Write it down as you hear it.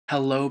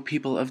Hello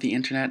people of the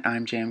internet,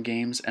 I'm Jam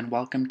Games and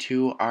welcome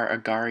to our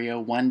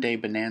Agario one-day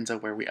bonanza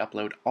where we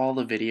upload all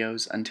the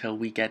videos until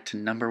we get to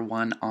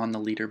 #1 on the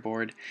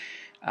leaderboard.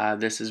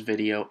 This is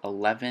video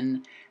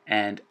 11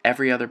 and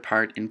every other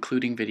part,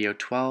 including video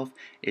 12,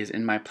 is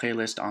in my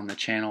playlist on the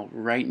channel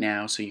right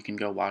now, so you can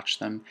go watch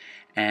them,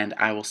 and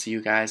I will see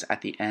you guys at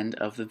the end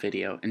of the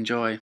video.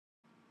 Enjoy!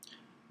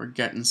 We're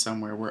getting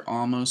somewhere. We're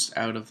almost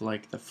out of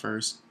like the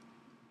first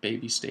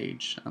baby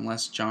stage,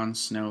 unless Jon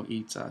Snow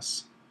eats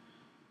us.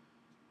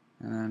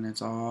 And then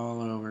it's all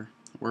over.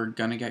 We're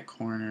gonna get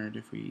cornered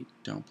if we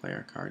don't play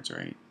our cards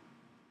right.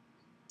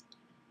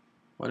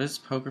 What is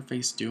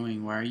Pokerface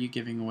doing? Why are you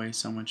giving away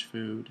so much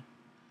food?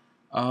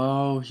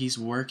 Oh, he's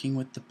working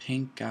with the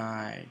pink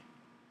guy.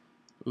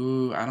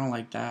 Ooh, I don't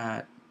like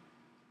that.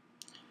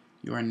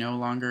 You are no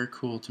longer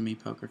cool to me,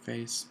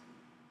 Pokerface.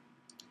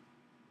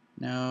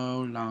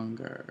 No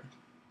longer.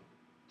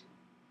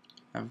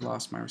 I've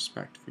lost my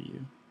respect for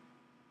you.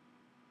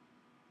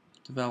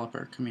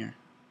 Developer, come here.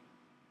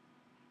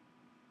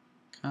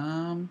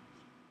 Come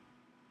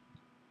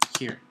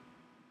here.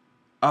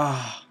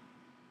 Ah,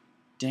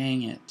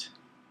 dang it.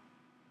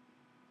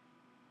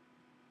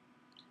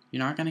 You're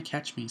not gonna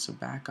catch me, so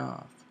back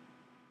off.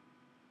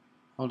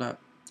 Hold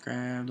up.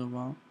 Grab the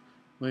ball.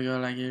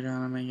 Wiggle like you're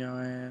trying to make your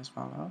ass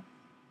fall off.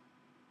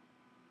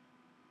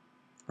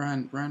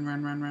 Run, run,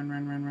 run, run, run,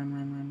 run, run, run,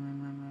 run, run,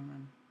 run, run, run,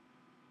 run.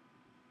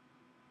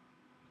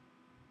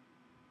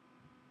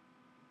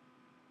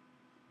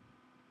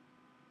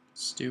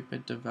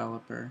 Stupid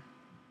developer.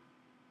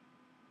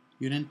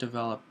 You didn't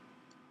develop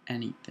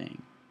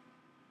anything.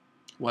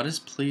 What is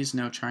Please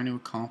No trying to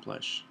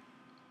accomplish?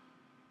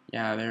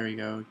 Yeah, there we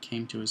go.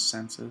 Came to his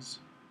senses.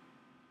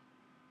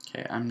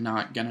 Okay, I'm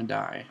not gonna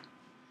die.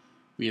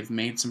 We have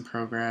made some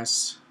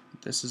progress.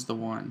 This is the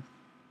one.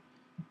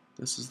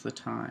 This is the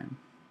time.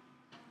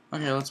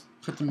 Okay, let's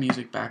put the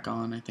music back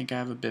on. I think I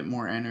have a bit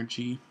more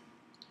energy.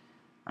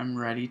 I'm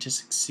ready to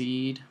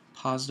succeed.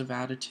 Positive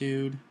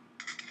attitude.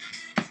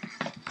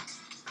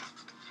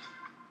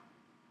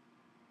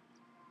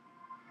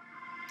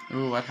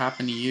 Ooh, what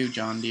happened to you,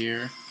 John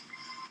Deere?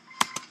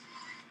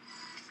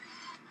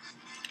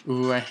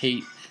 Ooh,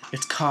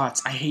 it's cots.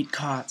 I hate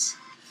cots.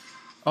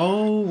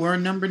 Oh, we're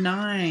number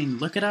 9.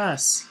 Look at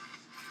us.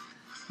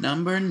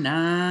 Number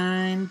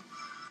 9.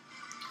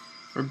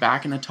 We're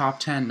back in the top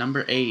 10.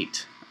 Number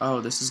 8.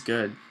 Oh, this is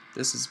good.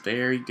 This is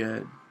very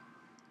good.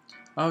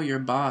 Oh, you're a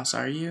boss,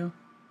 are you?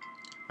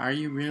 Are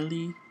you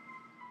really?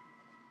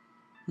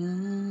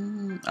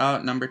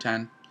 Oh, number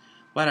 10.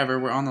 Whatever,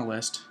 we're on the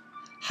list.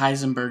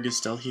 Heisenberg is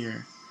still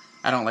here.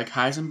 I don't like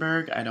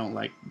Heisenberg. I don't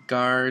like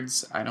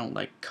guards. I don't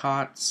like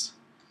cots.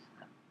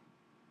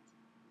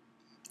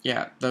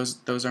 Yeah,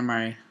 those are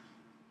my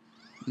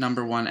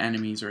 #1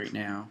 enemies right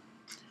now.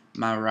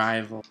 My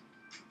rival.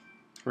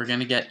 We're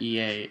gonna get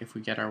EA if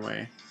we get our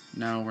way.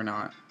 No, we're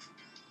not.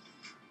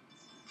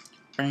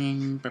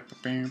 I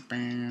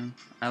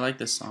like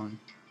this song.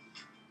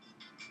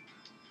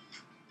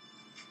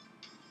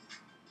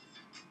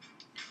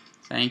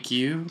 Thank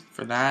you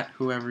for that,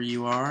 whoever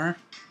you are.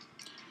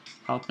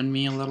 Helping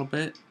me a little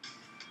bit.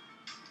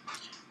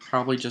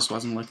 Probably just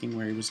wasn't looking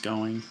where he was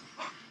going.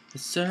 The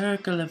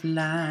circle of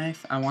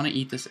life. I want to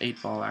eat this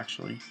 8-ball,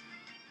 actually.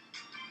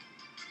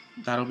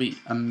 That'll be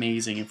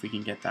amazing if we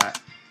can get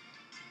that.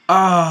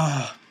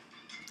 Ah!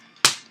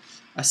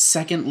 A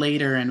second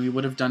later and we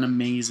would have done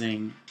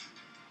amazing.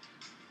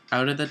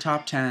 Out of the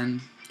top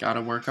 10.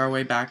 Gotta work our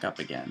way back up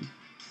again.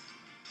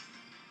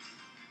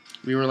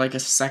 We were like a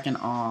second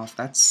off.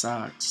 That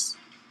sucks.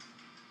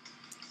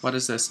 What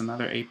is this?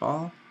 Another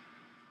 8-ball?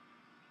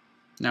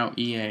 No,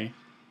 EA.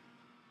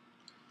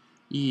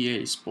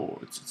 EA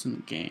Sports. It's in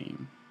the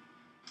game.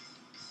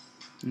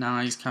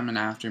 Nah, he's coming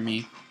after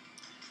me.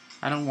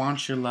 I don't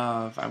want your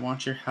love. I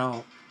want your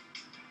help.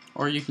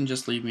 Or you can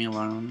just leave me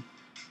alone.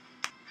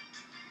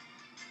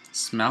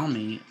 Smell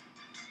me?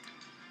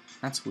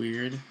 That's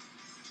weird.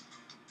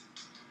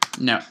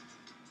 No.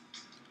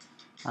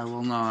 I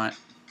will not.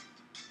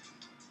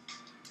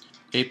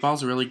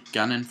 8-ball's really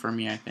gunning for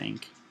me, I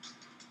think.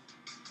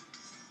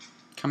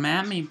 Come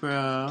at me,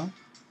 bro.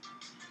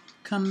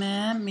 Come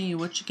at me.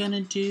 What you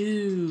gonna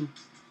do?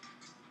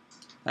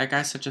 That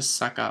guy's such a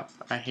suck-up.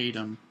 I hate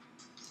him.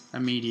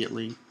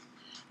 Immediately.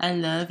 I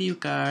love you,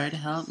 guard.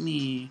 Help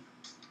me.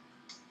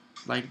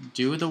 Like,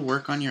 do the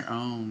work on your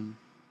own.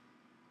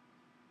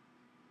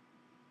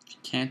 If you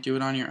can't do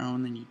it on your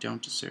own, then you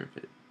don't deserve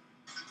it.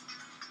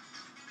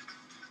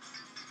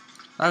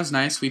 That was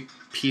nice. We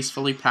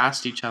peacefully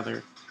passed each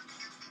other.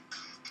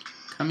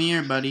 Come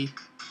here, buddy.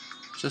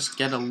 Just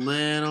get a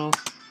little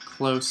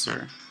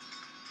closer.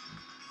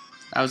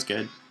 That was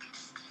good.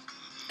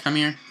 Come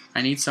here.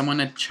 I need someone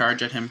to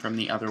charge at him from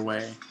the other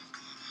way.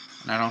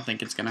 And I don't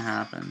think it's gonna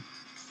happen.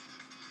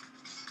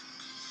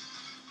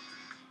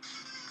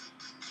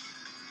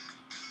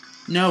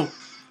 No!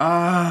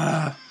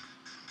 Ah!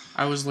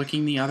 I was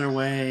looking the other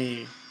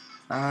way.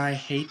 I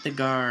hate the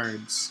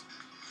guards.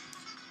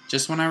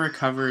 Just when I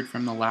recovered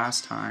from the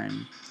last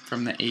time,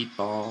 from the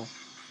 8-ball,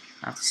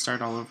 I have to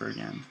start all over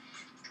again.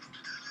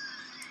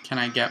 Can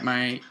I get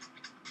my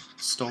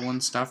stolen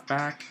stuff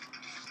back?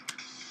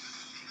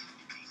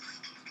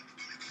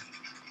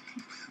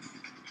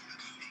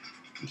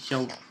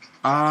 He'll...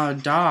 Ah,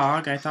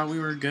 dog, I thought we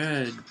were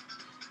good.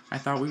 I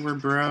thought we were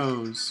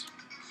bros.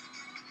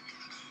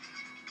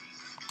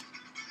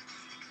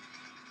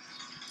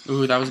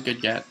 Ooh, that was a good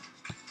get.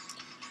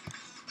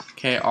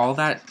 Okay, all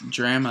that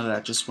drama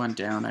that just went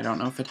down, I don't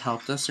know if it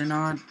helped us or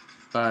not,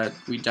 but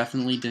we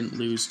definitely didn't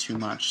lose too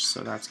much,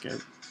 so that's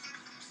good.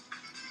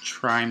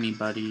 Try me,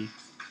 buddy.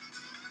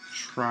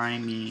 Try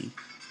me.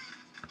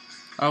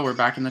 Oh, we're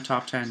back in the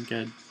top 10.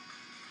 Good.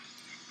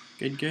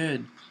 Good,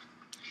 good.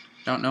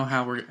 Don't know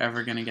how we're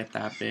ever going to get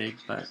that big,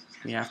 but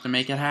we have to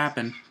make it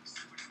happen.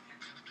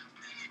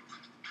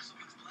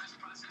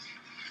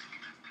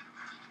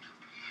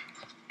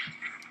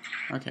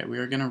 Okay, we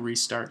are going to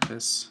restart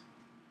this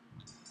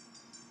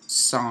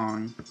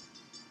song.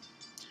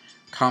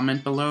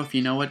 Comment below if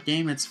you know what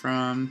game it's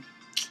from.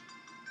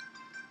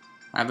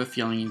 I have a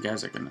feeling you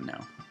guys are going to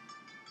know.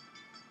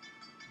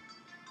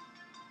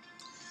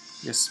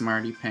 You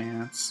smarty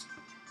pants.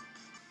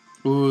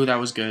 Ooh, that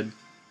was good.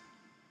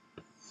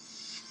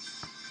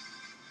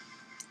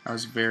 That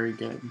was very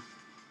good.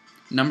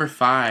 Number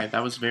 5.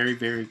 That was very,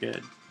 very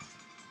good.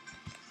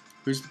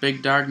 Who's the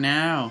big dog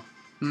now?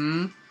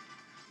 If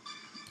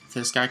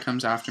this guy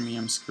comes after me,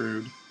 I'm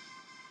screwed.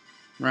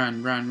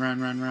 Run, run, run,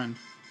 run, run.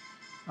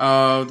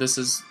 Oh, this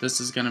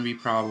is gonna be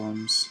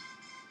problems.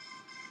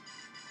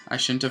 I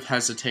shouldn't have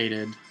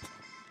hesitated.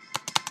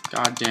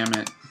 God damn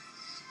it.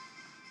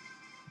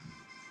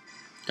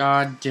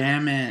 God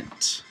damn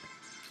it.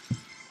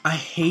 I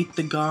hate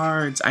the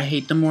guards. I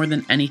hate them more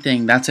than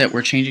anything. That's it.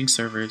 We're changing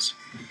servers.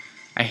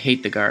 I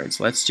hate the guards.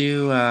 Let's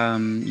do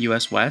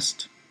US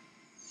West.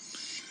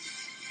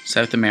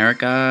 South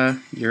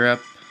America.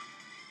 Europe.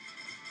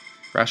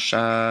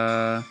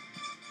 Russia.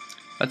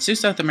 Let's do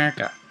South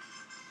America.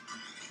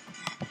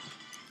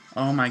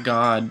 Oh my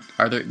god.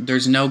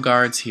 There's no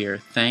guards here.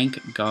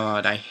 Thank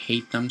God. I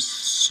hate them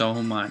so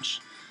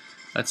much.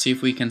 Let's see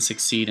if we can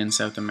succeed in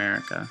South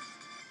America.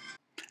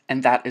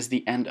 And that is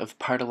the end of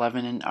part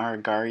 11 in our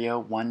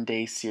Agario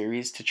one-day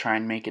series to try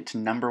and make it to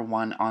number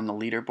 1 on the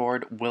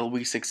leaderboard. Will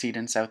we succeed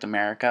in South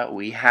America?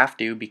 We have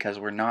to, because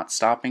we're not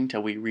stopping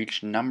till we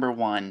reach number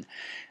 1.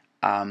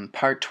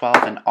 Part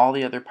 12 and all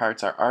the other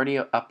parts are already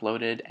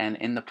uploaded and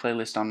in the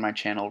playlist on my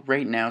channel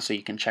right now, so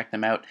you can check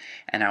them out,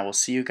 and I will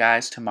see you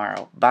guys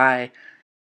tomorrow. Bye!